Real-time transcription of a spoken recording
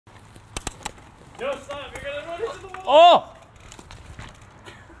No, stop. You're gonna run into the wall.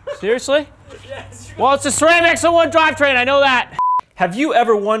 Oh! Seriously? Yes. Well, it's a SRAM X01 drivetrain, I know that. Have you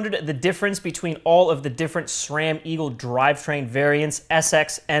ever wondered the difference between all of the different SRAM Eagle drivetrain variants,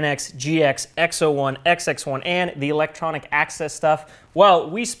 SX, NX, GX, X01, XX1, and the electronic access stuff? Well,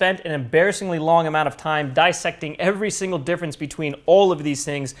 we spent an embarrassingly long amount of time dissecting every single difference between all of these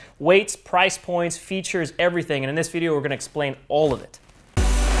things, weights, price points, features, everything, and in this video we're going to explain all of it.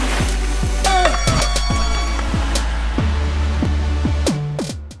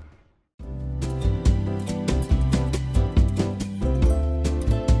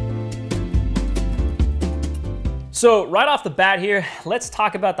 So right off the bat here, let's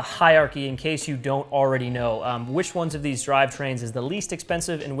talk about the hierarchy in case you don't already know. Which ones of these drivetrains is the least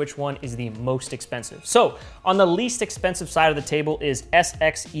expensive and which one is the most expensive. So on the least expensive side of the table is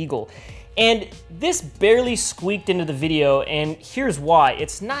SX Eagle. And this barely squeaked into the video, and here's why.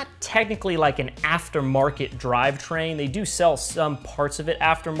 It's not technically like an aftermarket drivetrain. They do sell some parts of it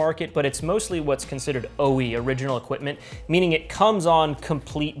aftermarket, but it's mostly what's considered OE, original equipment, meaning it comes on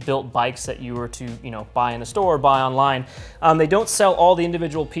complete built bikes that you were to, buy in a store or buy online. They don't sell all the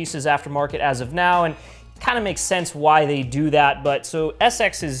individual pieces aftermarket as of now, and kind of makes sense why they do that. But so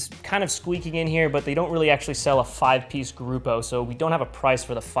SX is kind of squeaking in here, but they don't really actually sell a 5-piece Gruppo, so we don't have a price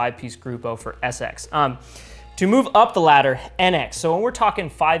for the 5-piece Gruppo for SX. To move up the ladder, NX. So when we're talking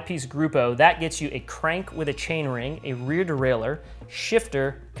 5-piece Gruppo, that gets you a crank with a chain ring, a rear derailleur,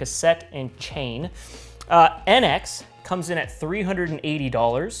 shifter, cassette, and chain. NX comes in at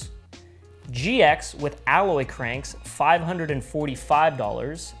 $380. GX with alloy cranks,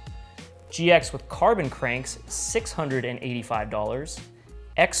 $545. GX with carbon cranks, $685.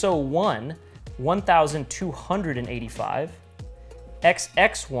 X01, $1,285.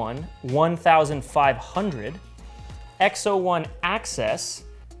 XX1, $1,500. X01 AXS,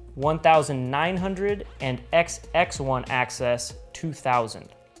 $1,900, and XX1 AXS, $2,000.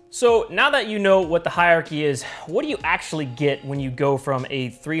 So now that you know what the hierarchy is, what do you actually get when you go from a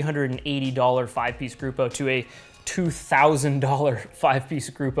 $380 5-piece Gruppo to a $2,000 5-piece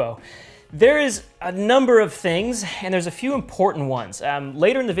Gruppo? There is a number of things, and there's a few important ones.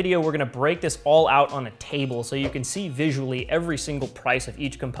 Later in the video, we're gonna break this all out on a table so you can see visually every single price of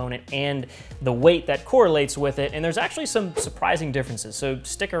each component and the weight that correlates with it, and there's actually some surprising differences, so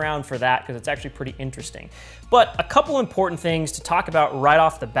stick around for that because it's actually pretty interesting. But a couple important things to talk about right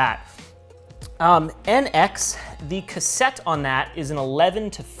off the bat. NX, the cassette on that is an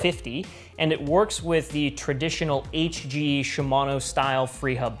 11-50, and it works with the traditional HG Shimano style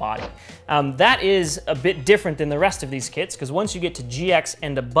free hub body. That is a bit different than the rest of these kits, because once you get to GX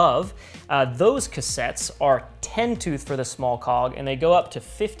and above, those cassettes are 10 tooth for the small cog, and they go up to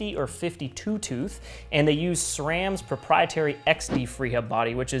 50 or 52 tooth, and they use SRAM's proprietary XD free hub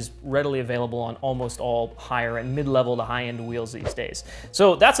body, which is readily available on almost all higher and mid-level to high-end wheels these days.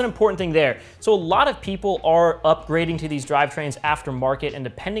 So that's an important thing there. So a lot of people are upgrading to these drivetrains aftermarket, and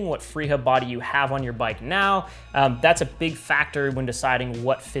depending what free hub body you have on your bike now, that's a big factor when deciding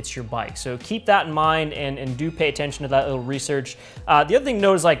what fits your bike. So keep that in mind and do pay attention to that little research. The other thing to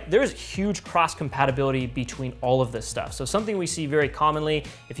note is there's huge cross compatibility between all of this stuff. So something we see very commonly,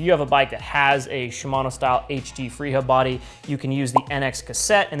 if you have a bike that has a Shimano style HG free hub body, you can use the NX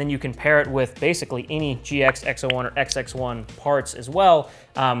cassette, and then you can pair it with basically any GX, X01, or XX1 parts as well,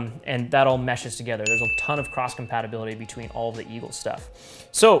 and that all meshes together. There's a ton of cross compatibility between all of the Eagle stuff.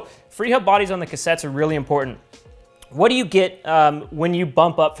 So free hub bodies on the cassettes are really important. What do you get when you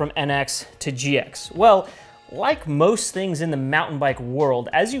bump up from NX to GX? Well, like most things in the mountain bike world,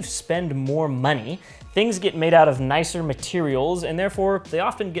 as you spend more money, things get made out of nicer materials, and therefore they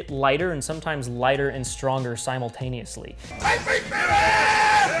often get lighter, and sometimes lighter and stronger simultaneously.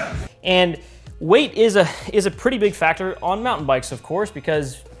 And weight is a pretty big factor on mountain bikes, of course,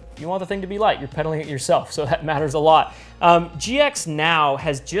 because you want the thing to be light. You're pedaling it yourself, so that matters a lot. GX now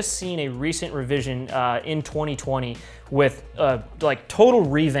has just seen a recent revision in 2020 with total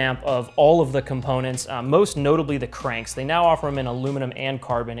revamp of all of the components, most notably the cranks. They now offer them in aluminum and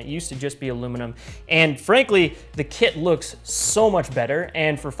carbon. It used to just be aluminum. And frankly, the kit looks so much better.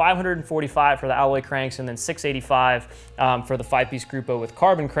 And for $545 for the alloy cranks and then $685 for the 5-piece Gruppo with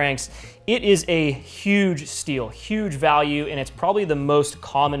carbon cranks, it is a huge steal, huge value, and it's probably the most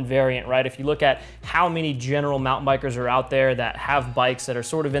common variant, right? If you look at how many general mountain bikers are out there that have bikes that are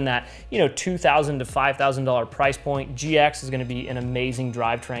sort of in that, $2,000 to $5,000 price point, GX is gonna be an amazing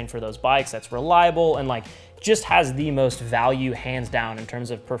drivetrain for those bikes that's reliable and just has the most value hands down in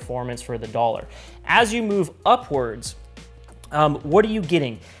terms of performance for the dollar. As you move upwards, what are you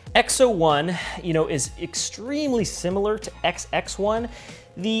getting? X01, is extremely similar to XX1.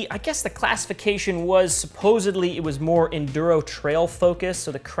 I guess the classification was supposedly it was more enduro trail focused,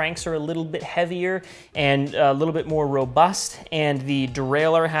 so the cranks are a little bit heavier and a little bit more robust, and the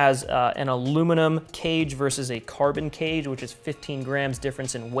derailleur has an aluminum cage versus a carbon cage, which is 15 grams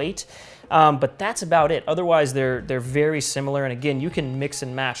difference in weight. But that's about it. Otherwise, they're very similar. And again, you can mix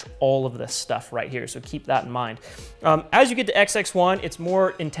and match all of this stuff right here. So keep that in mind. As you get to XX1, it's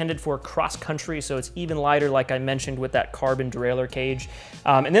more intended for cross country. So it's even lighter, like I mentioned, with that carbon derailleur cage.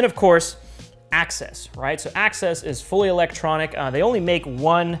 And then of course, AXS, right? So AXS is fully electronic. They only make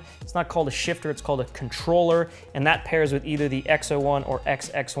one, it's not called a shifter, it's called a controller. And that pairs with either the X01 or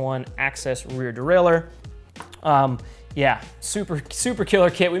XX1 AXS rear derailleur. Yeah, super killer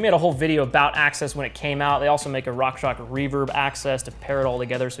kit. We made a whole video about AXS when it came out. They also make a RockShox reverb AXS to pair it all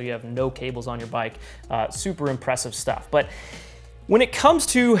together so you have no cables on your bike. Super impressive stuff. But when it comes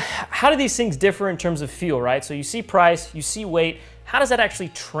to how do these things differ in terms of feel, right? So you see price, you see weight. How does that actually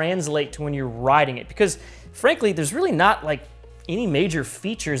translate to when you're riding it? Because frankly, there's really not like any major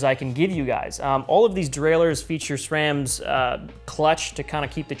features I can give you guys. All of these derailleurs feature SRAM's clutch to kind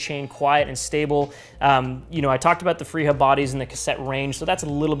of keep the chain quiet and stable. You know, I talked about the free hub bodies and the cassette range, so that's a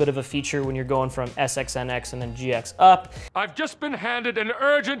little bit of a feature when you're going from SX, NX, and then GX up. I've just been handed an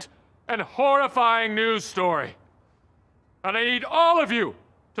urgent and horrifying news story. And I need all of you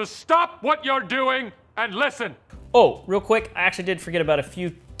to stop what you're doing and listen. Oh, real quick, I actually did forget about a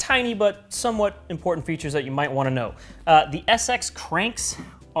few tiny but somewhat important features that you might want to know. The SX cranks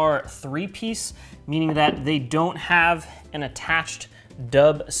are 3-piece, meaning that they don't have an attached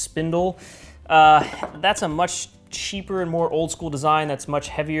dub spindle. That's a much cheaper and more old school design that's much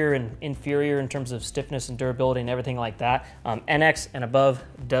heavier and inferior in terms of stiffness and durability and everything like that. NX and above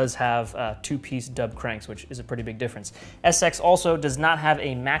does have 2-piece dub cranks, which is a pretty big difference. SX also does not have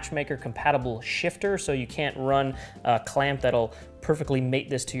a matchmaker compatible shifter, so you can't run a clamp that'll perfectly mate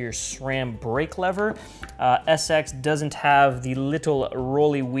this to your SRAM brake lever. SX doesn't have the little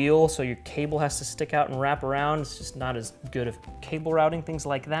rolly wheel, so your cable has to stick out and wrap around. It's just not as good of cable routing, things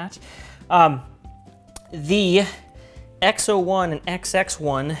like that. The X01 and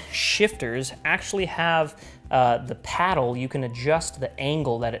XX1 shifters actually have the paddle. You can adjust the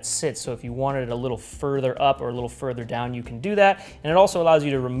angle that it sits. So if you wanted it a little further up or a little further down, you can do that. And it also allows you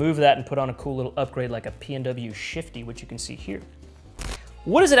to remove that and put on a cool little upgrade like a P&W Shifty, which you can see here.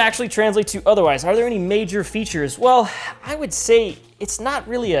 What does it actually translate to otherwise? Are there any major features? Well, I would say it's not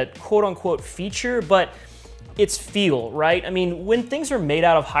really a quote-unquote feature, but it's feel, right? I mean, when things are made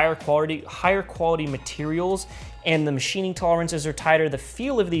out of higher quality materials and the machining tolerances are tighter, the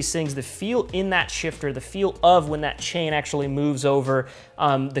feel of these things, the feel in that shifter, the feel of when that chain actually moves over,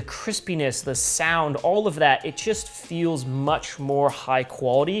 the crispiness, the sound, all of that, it just feels much more high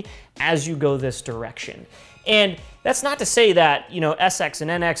quality as you go this direction. And that's not to say that, you know, SX and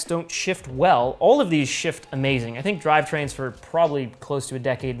NX don't shift well. All of these shift amazing. I think drivetrains for probably close to a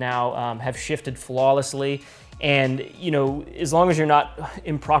decade now have shifted flawlessly. And, you know, as long as you're not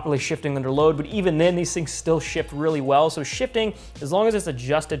improperly shifting under load, but even then these things still shift really well. So shifting, as long as it's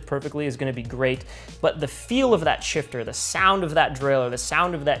adjusted perfectly, is gonna be great. But the feel of that shifter, the sound of that derailleur, the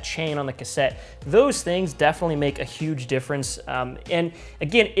sound of that chain on the cassette, those things definitely make a huge difference. And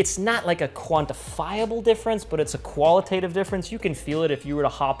again, it's not like a quantifiable difference, but it's a qualitative difference. You can feel it if you were to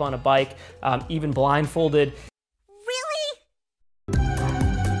hop on a bike, even blindfolded.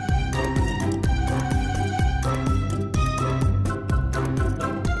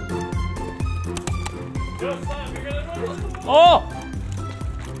 Oh!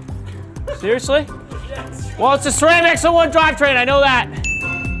 Seriously? Yes. Well, it's a SRAM X01 drivetrain, I know that.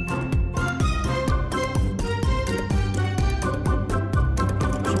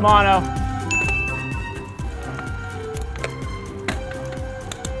 Shimano.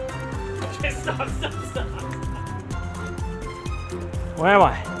 Okay, stop. Where am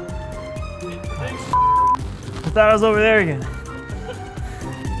I? I thought I was over there again.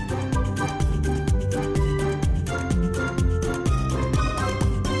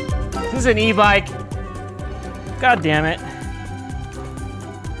 This is an e-bike. God damn it.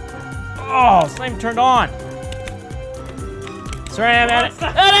 Oh, it's not even turned on. SRAM NX.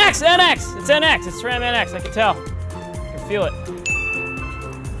 It's NX. It's SRAM NX. I can tell. I can feel it.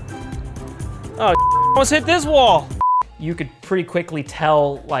 Oh, almost hit this wall. You could pretty quickly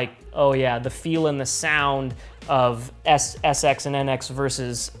tell, like, oh yeah, the feel and the sound of SX and NX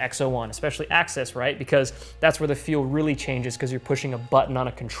versus X01, especially AXS, right? Because that's where the feel really changes, because you're pushing a button on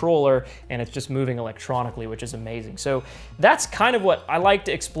a controller and it's just moving electronically, which is amazing. So that's kind of what I like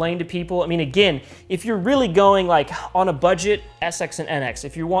to explain to people. I mean, again, if you're really going like on a budget, SX and NX.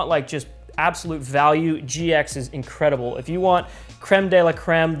 If you want like just absolute value, GX is incredible. If you want creme de la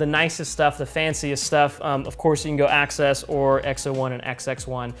creme, the nicest stuff, the fanciest stuff, of course you can go AXS or X01 and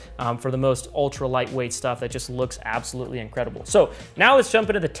XX1 for the most ultra lightweight stuff that just looks absolutely incredible. So now let's jump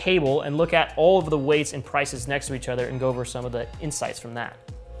into the table and look at all of the weights and prices next to each other and go over some of the insights from that.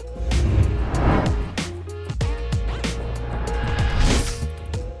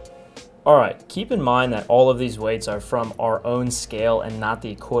 All right, keep in mind that all of these weights are from our own scale and not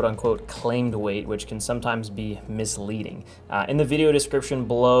the quote-unquote claimed weight, which can sometimes be misleading. In the video description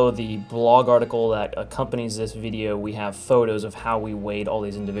below the blog article that accompanies this video, we have photos of how we weighed all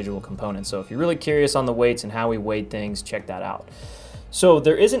these individual components. So if you're really curious on the weights and how we weighed things, check that out. So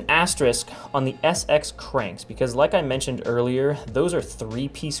there is an asterisk on the SX cranks because, like I mentioned earlier, those are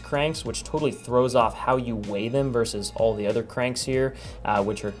 3-piece cranks, which totally throws off how you weigh them versus all the other cranks here,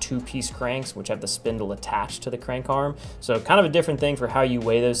 which are 2-piece cranks, which have the spindle attached to the crank arm. So kind of a different thing for how you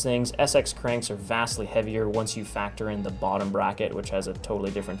weigh those things. SX cranks are vastly heavier once you factor in the bottom bracket, which has a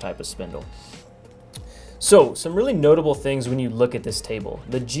totally different type of spindle. So, some really notable things when you look at this table.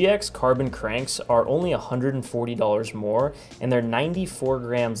 The GX carbon cranks are only $140 more, and they're 94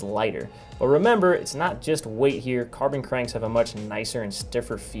 grams lighter. But remember, it's not just weight here. Carbon cranks have a much nicer and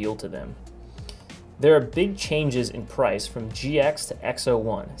stiffer feel to them. There are big changes in price from GX to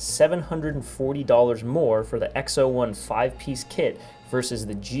X01. $740 more for the X01 5-piece kit versus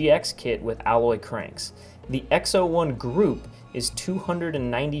the GX kit with alloy cranks. The X01 group is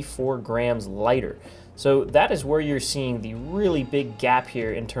 294 grams lighter. So that is where you're seeing the really big gap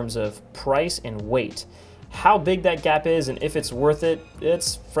here in terms of price and weight. How big that gap is and if it's worth it,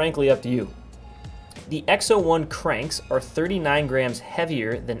 it's frankly up to you. The X01 cranks are 39 grams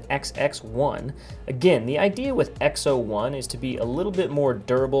heavier than XX1. Again, the idea with X01 is to be a little bit more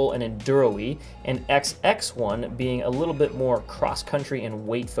durable and enduro-y, and XX1 being a little bit more cross-country and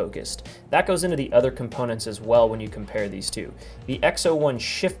weight-focused. That goes into the other components as well when you compare these two. The X01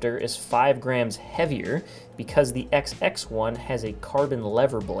 shifter is 5 grams heavier because the XX1 has a carbon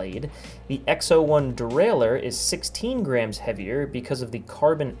lever blade. The X01 derailleur is 16 grams heavier because of the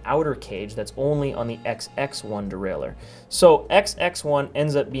carbon outer cage that's only on the XX1 derailleur. So XX1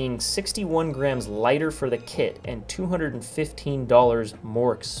 ends up being 61 grams lighter for the kit and $215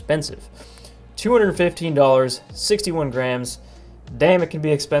 more expensive. $215, 61 grams. Damn, it can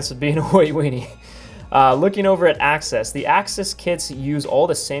be expensive being a weight weenie. Looking over at AXS, the AXS kits use all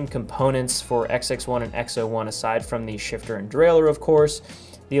the same components for XX1 and X01 aside from the shifter and derailleur, of course.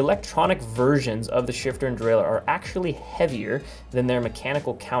 The electronic versions of the shifter and derailleur are actually heavier than their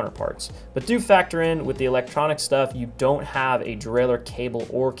mechanical counterparts. But do factor in with the electronic stuff, you don't have a derailleur cable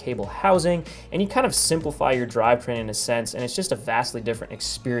or cable housing, and you kind of simplify your drivetrain in a sense, and it's just a vastly different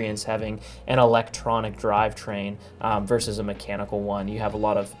experience having an electronic drivetrain versus a mechanical one. You have a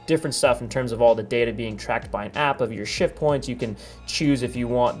lot of different stuff in terms of all the data being tracked by an app of your shift points. You can choose if you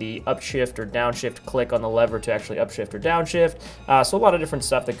want the upshift or downshift click on the lever to actually upshift or downshift. So a lot of different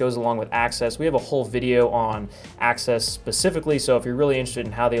stuff that goes along with AXS. We have a whole video on AXS specifically, so if you're really interested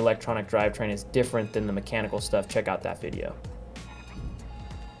in how the electronic drivetrain is different than the mechanical stuff, check out that video.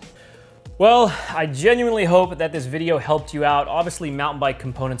 Well, I genuinely hope that this video helped you out. Obviously, mountain bike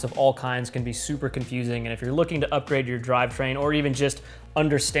components of all kinds can be super confusing, and if you're looking to upgrade your drivetrain or even just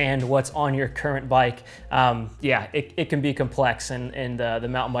understand what's on your current bike, yeah, it can be complex, and the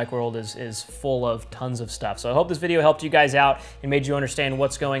mountain bike world is full of tons of stuff. So I hope this video helped you guys out and made you understand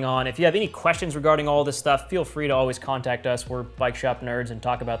what's going on. If you have any questions regarding all this stuff, feel free to always contact us. We're bike shop nerds and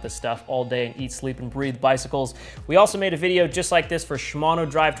talk about this stuff all day and eat, sleep, and breathe bicycles. We also made a video just like this for Shimano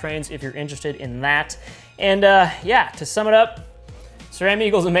drivetrains if you're interested in that. And yeah, to sum it up, SRAM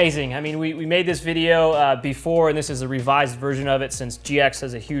Eagle's amazing. I mean, we made this video before, and this is a revised version of it since GX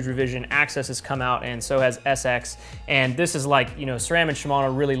has a huge revision. AXS has come out, and so has SX. And this is like, you know, SRAM and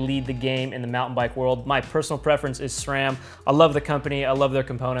Shimano really lead the game in the mountain bike world. My personal preference is SRAM. I love the company. I love their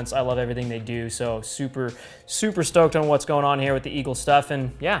components. I love everything they do. So super, super stoked on what's going on here with the Eagle stuff.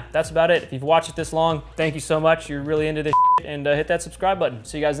 And yeah, that's about it. If you've watched it this long, thank you so much. You're really into this shit, and hit that subscribe button.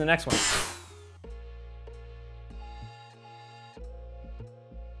 See you guys in the next one.